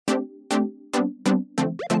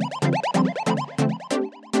What's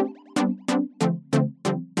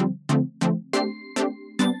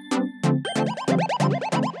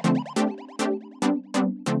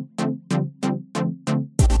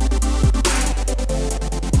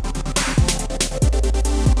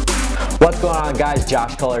going on, guys?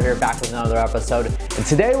 Josh Culler here, back with another episode. And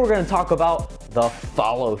today we're going to talk about the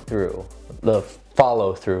follow-through. The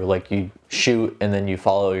follow-through, like you shoot and then you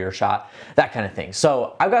follow your shot, that kind of thing.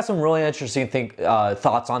 So I've got some really interesting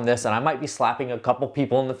thoughts on this, and I might be slapping a couple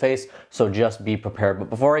people in the face, so just be prepared. But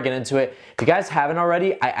before I get into it, if you guys haven't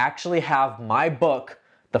already, I actually have my book,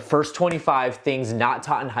 The First 25 Things Not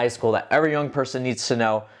Taught in High School That Every Young Person Needs to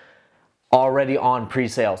Know, already on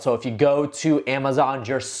pre-sale. So if you go to Amazon,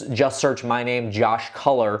 just search my name, Josh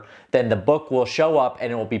Culler, then the book will show up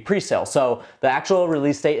and it will be pre-sale. So the actual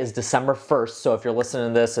release date is December 1st. So if you're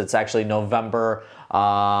listening to this, it's actually November,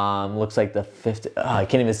 looks like the 5th, I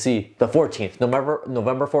can't even see, the 14th,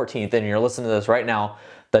 November 14th, and you're listening to this right now.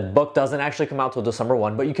 The book doesn't actually come out till December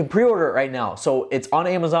 1, but you can pre-order it right now. So it's on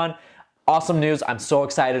Amazon. Awesome news. I'm so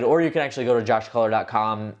excited. Or you can actually go to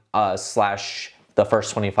joshculler.com / the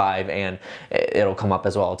first 25, and it'll come up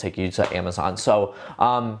as well. It'll take you to Amazon. So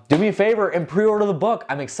do me a favor and pre-order the book.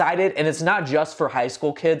 I'm excited, and it's not just for high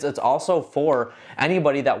school kids. It's also for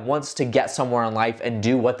anybody that wants to get somewhere in life and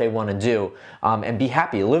do what they want to do and be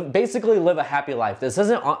happy. Basically live a happy life. This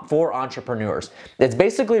isn't for entrepreneurs. It's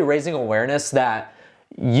basically raising awareness that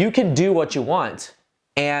you can do what you want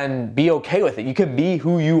and be okay with it. You can be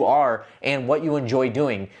who you are and what you enjoy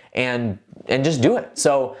doing, and just do it.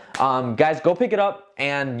 So guys, go pick it up,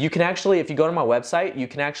 and you can actually, if you go to my website, you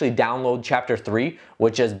can actually download chapter 3,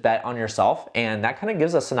 which is Bet on Yourself, and that kind of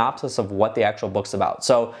gives a synopsis of what the actual book's about.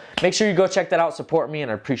 So make sure you go check that out, support me,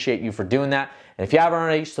 and I appreciate you for doing that. And if you haven't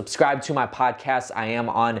already, subscribe to my podcast. I am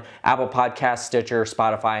on Apple Podcasts, Stitcher,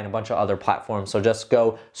 Spotify, and a bunch of other platforms. So just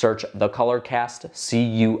go search The Cullercast,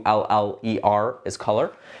 Culler is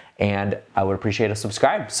color, and I would appreciate a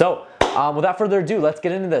subscribe. So without further ado, let's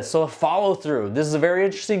get into this. So follow through. This is a very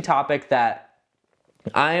interesting topic that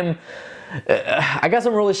I got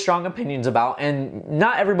some really strong opinions about, and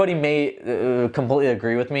not everybody may completely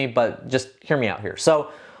agree with me, but just hear me out here. So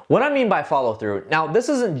what I mean by follow through, now this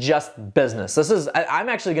isn't just business. I'm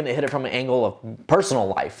actually going to hit it from an angle of personal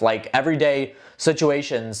life, like everyday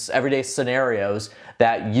situations, everyday scenarios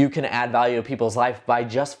that you can add value to people's life by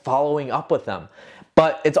just following up with them.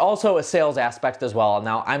 But it's also a sales aspect as well.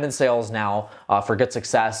 Now, I'm in sales now for Good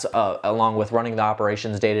Success, along with running the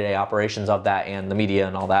operations, day-to-day operations of that, and the media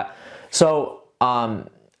and all that. So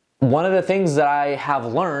one of the things that I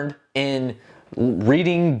have learned in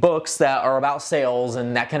reading books that are about sales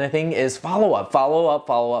and that kind of thing is follow up.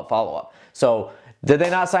 So did they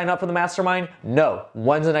not sign up for the mastermind? No.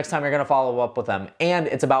 When's the next time you're going to follow up with them? And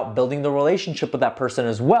it's about building the relationship with that person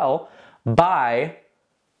as well by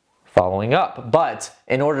following up. But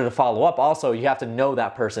in order to follow up, also, you have to know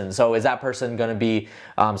that person. So is that person going to be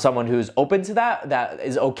someone who's open to that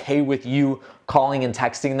is okay with you calling and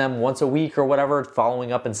texting them once a week or whatever,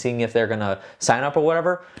 following up and seeing if they're going to sign up or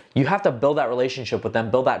whatever? You have to build that relationship with them,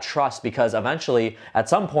 build that trust, because eventually at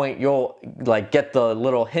some point you'll get the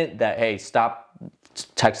little hint that, hey, stop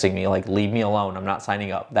texting me, leave me alone, I'm not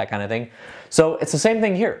signing up, that kind of thing. So it's the same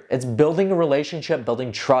thing here. It's building a relationship,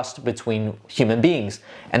 building trust between human beings.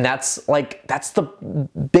 And that's the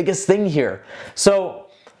biggest thing here. So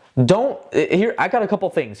I got a couple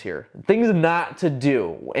things here. Things not to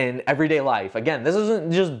do in everyday life. Again, this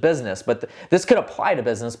isn't just business, but this could apply to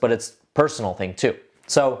business, but it's a personal thing too.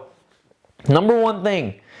 So number one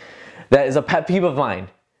thing that is a pet peeve of mine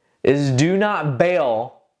is do not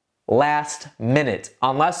bail last minute,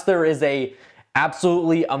 unless there is a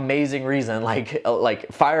absolutely amazing reason,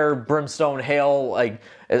 like fire, brimstone, hail, like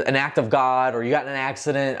an act of God, or you got in an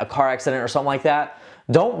accident, a car accident or something like that.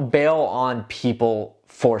 Don't bail on people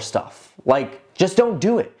for stuff. Just don't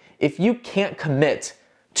do it. If you can't commit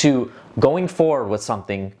to going forward with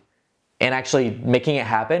something and actually making it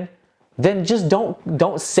happen, then just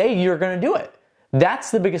don't say you're going to do it.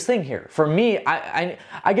 That's the biggest thing here. For me,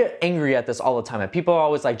 I get angry at this all the time. And people are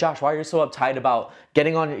always like, Josh, why are you so uptight about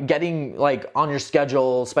getting on your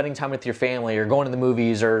schedule, spending time with your family, or going to the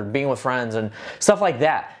movies, or being with friends and stuff like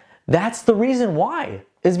that? That's the reason why.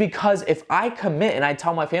 Is because if I commit and I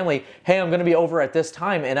tell my family, hey, I'm going to be over at this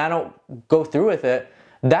time, and I don't go through with it,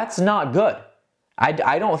 that's not good.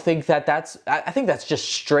 I don't think I think that's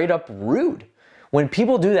just straight up rude. When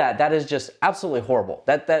people do that, that is just absolutely horrible.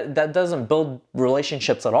 That doesn't build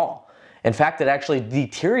relationships at all. In fact, it actually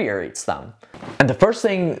deteriorates them. And the first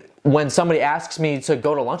thing when somebody asks me to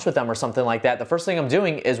go to lunch with them or something like that, the first thing I'm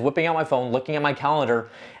doing is whipping out my phone, looking at my calendar,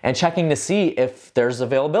 and checking to see if there's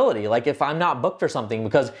availability. Like if I'm not booked or something,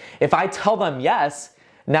 because if I tell them yes,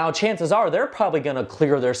 now chances are they're probably gonna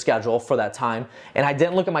clear their schedule for that time, and I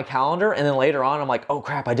didn't look at my calendar, and then later on I'm like, oh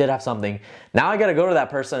crap, I did have something. Now I gotta go to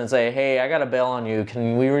that person and say, hey, I gotta bail on you,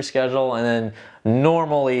 can we reschedule? And then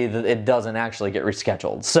normally it doesn't actually get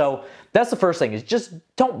rescheduled. So that's the first thing, is just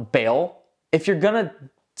don't bail. If you commit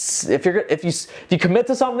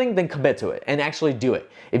to something, then commit to it and actually do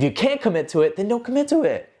it. If you can't commit to it, then don't commit to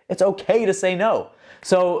it. It's okay to say no.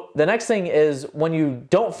 So the next thing is, when you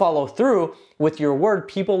don't follow through with your word,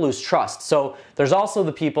 people lose trust. So there's also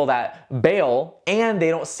the people that bail and they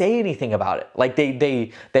don't say anything about it. Like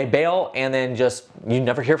they bail and then just, you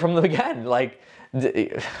never hear from them again. Like,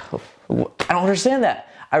 I don't understand that.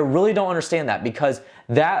 I really don't understand that, because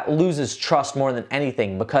that loses trust more than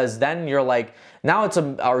anything, because then you're like, now it's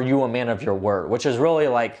are you a man of your word? Which is really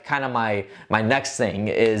like kind of my next thing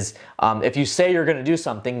is, if you say you're gonna do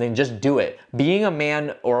something, then just do it. Being a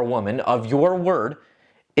man or a woman of your word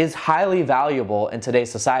is highly valuable in today's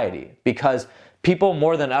society, because people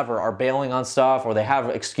more than ever are bailing on stuff, or they have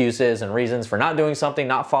excuses and reasons for not doing something,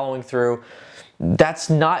 not following through. That's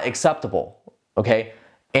not acceptable, okay?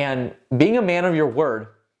 And being a man of your word,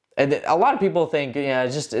 and a lot of people think, yeah,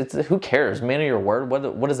 it's who cares? Man of your word,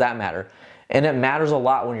 what does that matter? And it matters a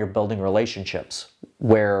lot when you're building relationships,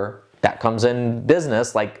 where that comes in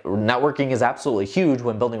business. Like, networking is absolutely huge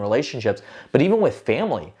when building relationships, but even with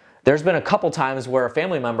family. There's been a couple times where a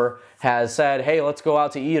family member has said, hey, let's go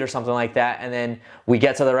out to eat or something like that, and then we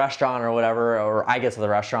get to the restaurant or whatever, or I get to the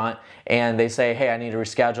restaurant, and they say, hey, I need to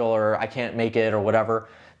reschedule, or I can't make it, or whatever.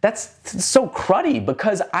 That's so cruddy,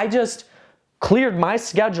 because I just cleared my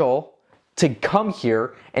schedule to come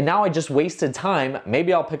here, and now I just wasted time.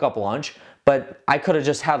 Maybe I'll pick up lunch, but I could have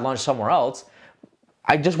just had lunch somewhere else.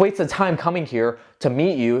 I just wasted time coming here to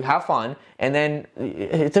meet you, have fun, and then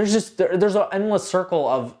there's an endless circle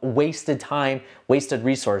of wasted time, wasted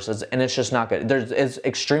resources, and it's just not good. It's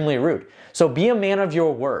extremely rude. So be a man of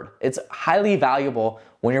your word. It's highly valuable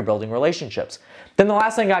when you're building relationships. Then the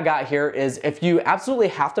last thing I got here is, if you absolutely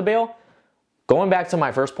have to bail, going back to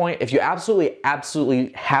my first point, if you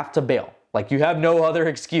absolutely have to bail, like you have no other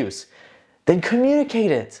excuse, then communicate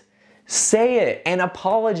it. Say it and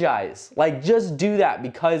apologize. Like, just do that,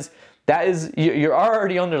 because that is, you're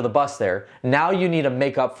already under the bus there. Now you need to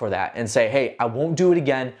make up for that and say, hey, I won't do it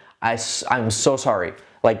again. I'm so sorry.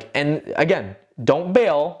 Like, and again, don't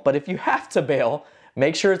bail, but if you have to bail,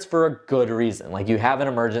 make sure it's for a good reason. Like, you have an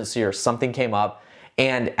emergency or something came up,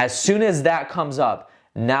 and as soon as that comes up,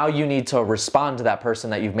 now you need to respond to that person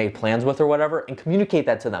that you've made plans with or whatever, and communicate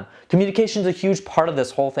that to them. Communication is a huge part of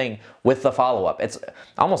this whole thing with the follow-up. It's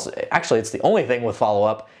the only thing with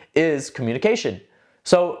follow-up is communication.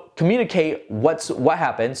 So communicate what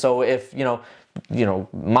happened. So if,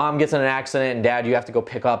 mom gets in an accident and dad, you have to go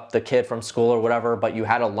pick up the kid from school or whatever, but you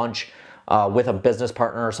had a lunch with a business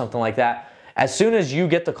partner or something like that. As soon as you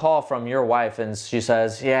get the call from your wife and she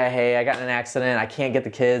says, yeah, hey, I got in an accident, I can't get the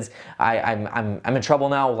kids, I'm in trouble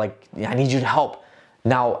now, like, I need you to help.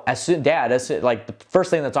 Now, the first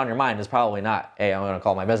thing that's on your mind is probably not, hey, I'm gonna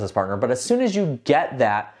call my business partner, but as soon as you get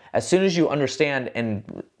that, as soon as you understand and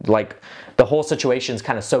like the whole situation's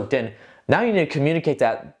kind of soaked in, now you need to communicate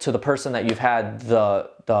that to the person that you've had the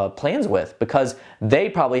plans with, because they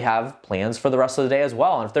probably have plans for the rest of the day as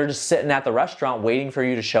well. And if they're just sitting at the restaurant waiting for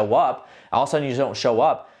you to show up, all of a sudden you don't show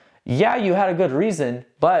up, yeah, you had a good reason,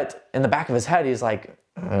 but in the back of his head, he's like,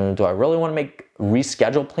 do I really want to make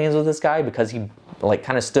reschedule plans with this guy because he like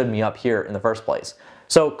kind of stood me up here in the first place?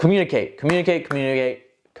 So communicate.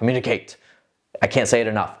 I can't say it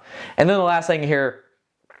enough. And then the last thing here,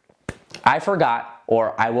 I forgot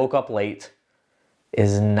or I woke up late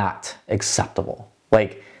is not acceptable.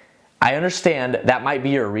 Like, I understand that might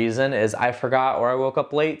be your reason is I forgot or I woke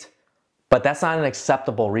up late, but that's not an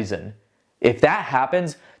acceptable reason. If that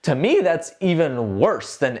happens, to me, that's even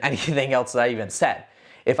worse than anything else that I even said.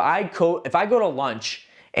 If I go to lunch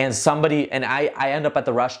and I end up at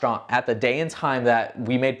the restaurant at the day and time that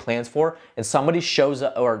we made plans for, and somebody shows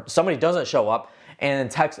up or somebody doesn't show up, and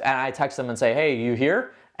I text them and say, hey, you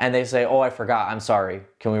here? And they say, oh, I forgot, I'm sorry,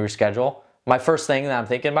 can we reschedule? My first thing that I'm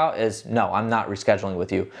thinking about is, no, I'm not rescheduling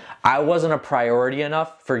with you. I wasn't a priority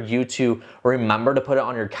enough for you to remember to put it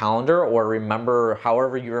on your calendar or remember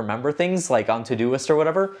however you remember things, like on to-do list or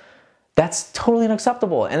whatever. That's totally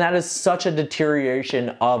unacceptable. And that is such a deterioration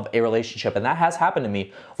of a relationship. And that has happened to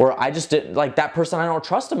me where I just didn't, like that person, I don't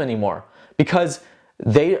trust them anymore because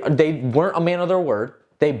they weren't a man of their word.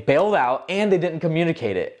 They bailed out and they didn't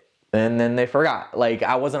communicate it. and then they forgot. Like,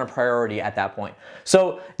 I wasn't a priority at that point.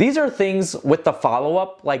 So these are things with the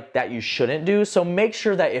follow-up like that you shouldn't do. So make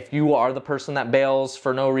sure that if you are the person that bails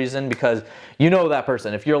for no reason, because you know that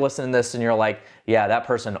person, if you're listening to this and you're like, yeah, that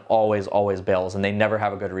person always bails and they never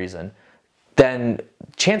have a good reason, then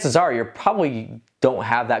chances are you probably don't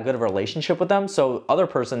have that good of a relationship with them. So other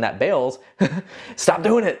person that bails, stop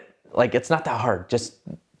doing it. Like, it's not that hard. Just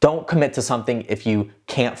don't commit to something if you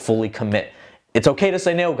can't fully commit. It's okay to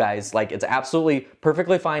say no, guys. Like, it's absolutely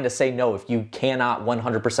perfectly fine to say no if you cannot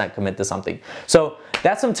 100% commit to something. So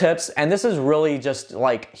that's some tips, and this is really just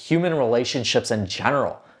like human relationships in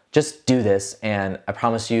general. Just do this, and I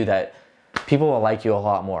promise you that people will like you a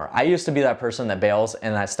lot more. I used to be that person that bails,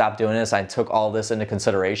 and I stopped doing this. I took all this into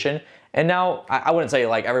consideration, and now I wouldn't say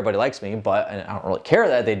like everybody likes me, but and I don't really care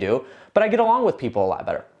that they do, but I get along with people a lot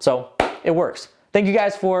better. So it works. Thank you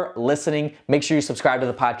guys for listening. Make sure you subscribe to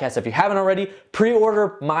the podcast. If you haven't already,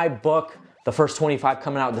 pre-order my book, The First 25,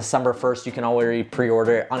 coming out December 1st. You can already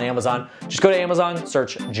pre-order it on Amazon. Just go to Amazon,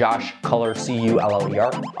 search Josh Culler,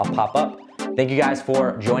 C-U-L-L-E-R. I'll pop up. Thank you guys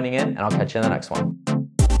for joining in, and I'll catch you in the next one.